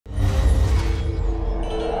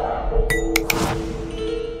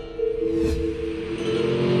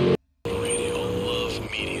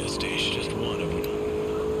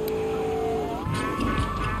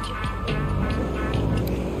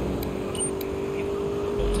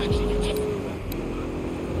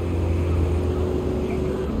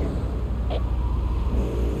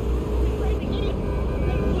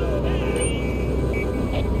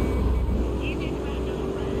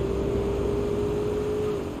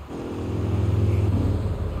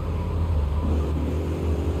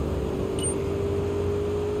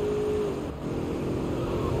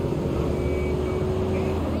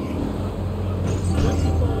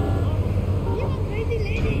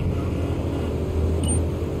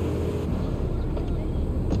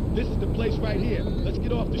This is the place right here. Let's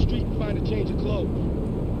get off the street and find a change of clothes.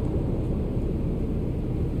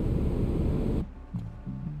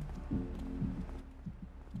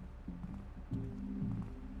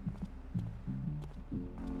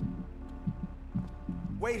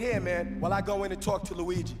 Wait here, man, while I go in and talk to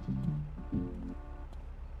Luigi.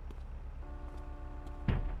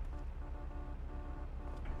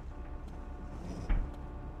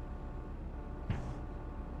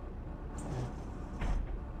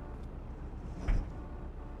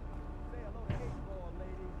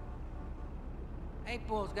 Eight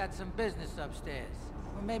Ball's got some business upstairs.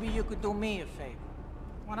 Well, maybe you could do me a favor.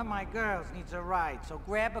 One of my girls needs a ride, so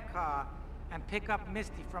grab a car and pick up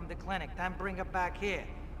Misty from the clinic, then bring her back here.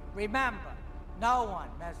 Remember, no one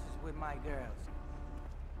messes with my girls.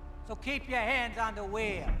 So keep your hands on the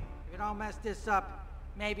wheel. If you don't mess this up,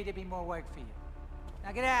 maybe there'll be more work for you.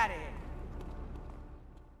 Now get out of here.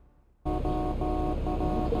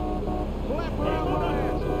 Clap around my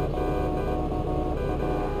ass!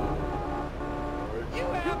 You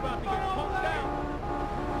have about to get pulled down.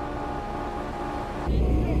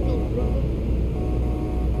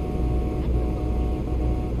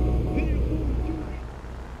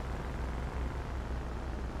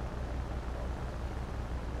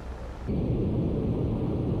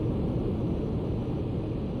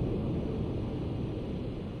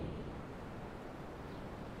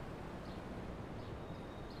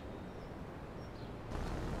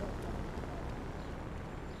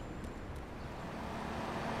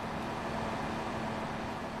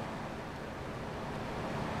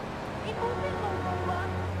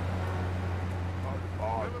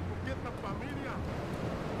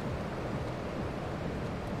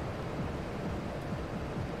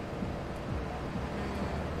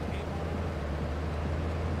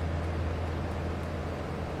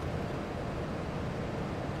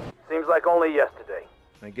 Seems like only yesterday.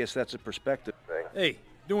 I guess that's a perspective thing. Hey,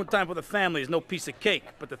 doing time for the family is no piece of cake,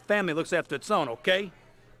 but the family looks after its own, okay?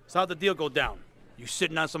 So how'd the deal go down? You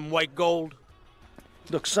sitting on some white gold?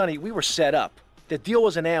 Look, Sonny, we were set up. The deal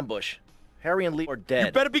was an ambush. Harry and Lee are dead.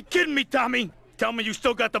 You better be kidding me, Tommy! Tell me you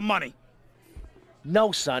still got the money.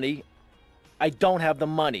 No, Sonny. I don't have the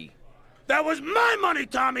money. That was my money,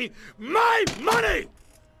 Tommy! My money!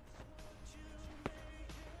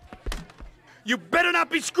 You better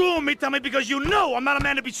not be screwing me, Tommy, because you know I'm not a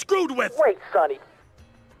man to be screwed with! Wait, Sonny.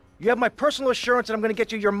 You have my personal assurance that I'm gonna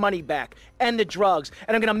get you your money back, and the drugs,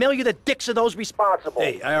 and I'm gonna mail you the dicks of those responsible.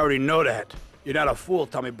 Hey, I already know that. You're not a fool,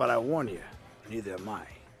 Tommy, but I warn you. Neither am I.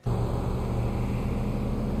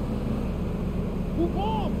 Move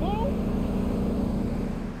on, fool!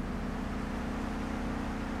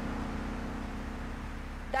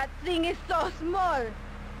 That thing is so small.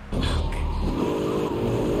 We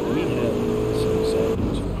have some sad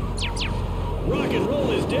news for you. Rock and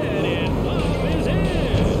roll is dead and Bob is in!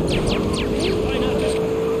 Why not just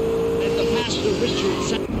let the Pastor Richard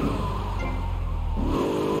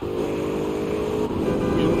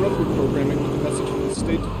We interrupted programming with a message from the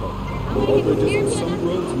State Department. All bridges and some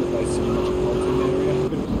roads in the Vice-City metropolitan area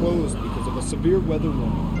have been closed because of a severe weather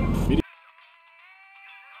warning.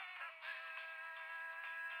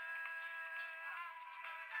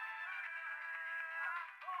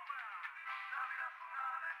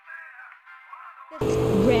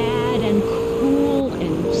 Rad and cool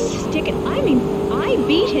and stick it. I mean, I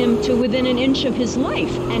beat him to within an inch of his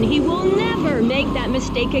life, and he will never make that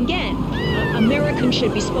mistake again. Americans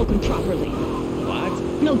should be spoken properly. What?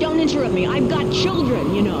 No, don't interrupt me. I've got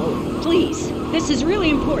children, you know. Please, this is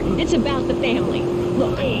really important. It's about the family.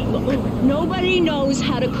 Look, nobody knows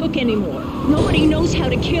how to cook anymore. Nobody knows how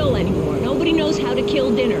to kill anymore. Nobody knows how to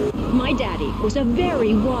kill dinner. My daddy was a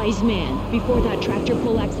very wise man. Before that tractor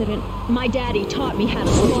pull accident, my daddy taught me how to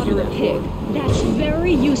slaughter a pig. That's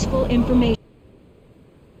very useful information.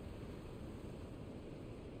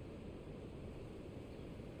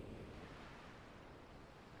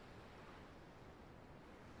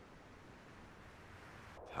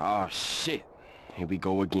 Oh, shit. Here we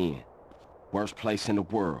go again. Worst place in the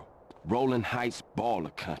world. Rolling Heights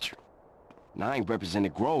baller country. Now, I ain't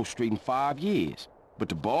represented Grove Street in 5 years, but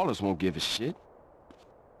the ballers won't give a shit.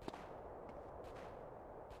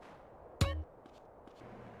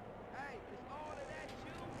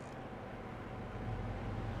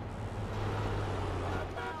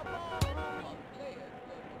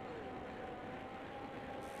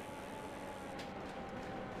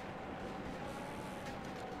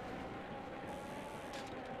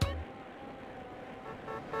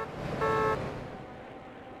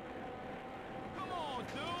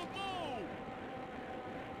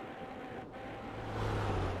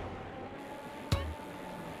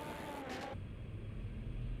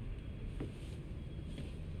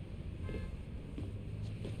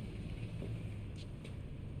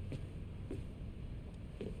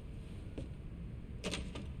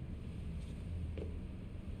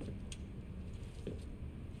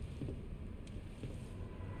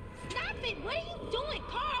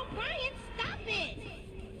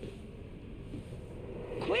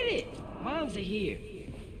 here.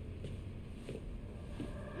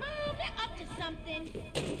 Mom, they're up to something.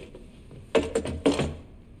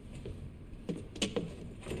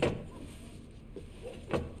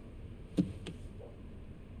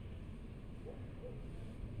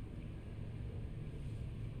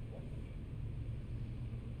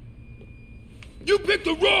 You picked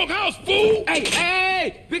the wrong house, fool!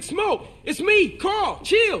 Hey, Big Smoke! It's me, Carl!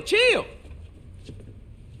 Chill!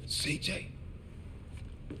 CJ?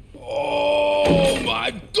 Oh,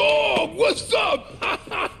 my dog! What's up?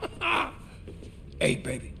 Hey,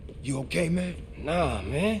 baby, you okay, man? Nah,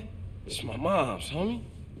 man. It's my mom's, homie.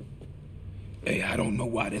 Hey, I don't know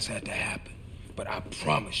why this had to happen, but I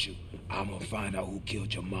promise you, I'm gonna find out who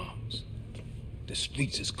killed your moms. The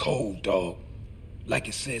streets is cold, dog. Like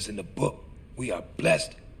it says in the book, we are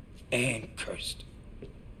blessed and cursed.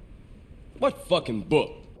 What fucking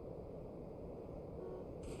book?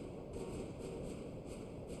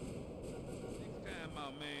 Time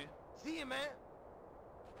out, man. See you, man.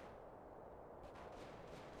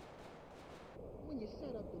 When you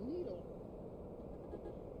set up the needle.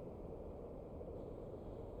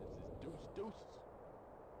 This is deuces.